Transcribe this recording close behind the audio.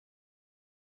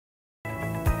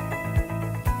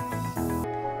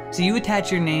So you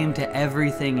attach your name to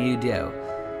everything you do.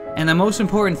 And the most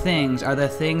important things are the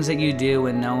things that you do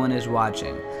when no one is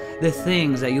watching, the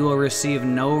things that you will receive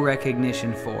no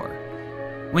recognition for.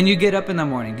 When you get up in the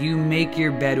morning, do you make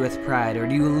your bed with pride, or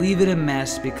do you leave it a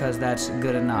mess because that's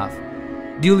good enough?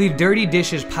 Do you leave dirty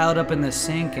dishes piled up in the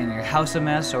sink and your house a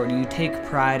mess, or do you take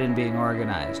pride in being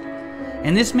organized?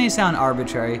 And this may sound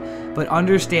arbitrary, but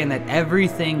understand that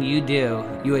everything you do,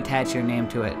 you attach your name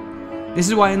to it. This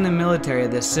is why in the military,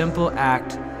 this simple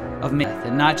act of myth,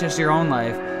 and not just your own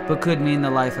life, but could mean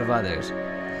the life of others.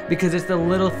 Because it's the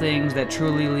little things that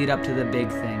truly lead up to the big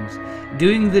things.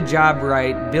 Doing the job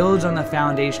right builds on the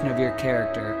foundation of your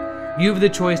character. You have the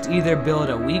choice to either build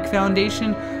a weak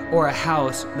foundation or a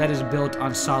house that is built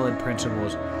on solid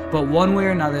principles. But one way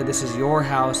or another, this is your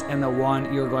house and the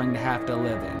one you're going to have to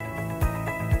live in.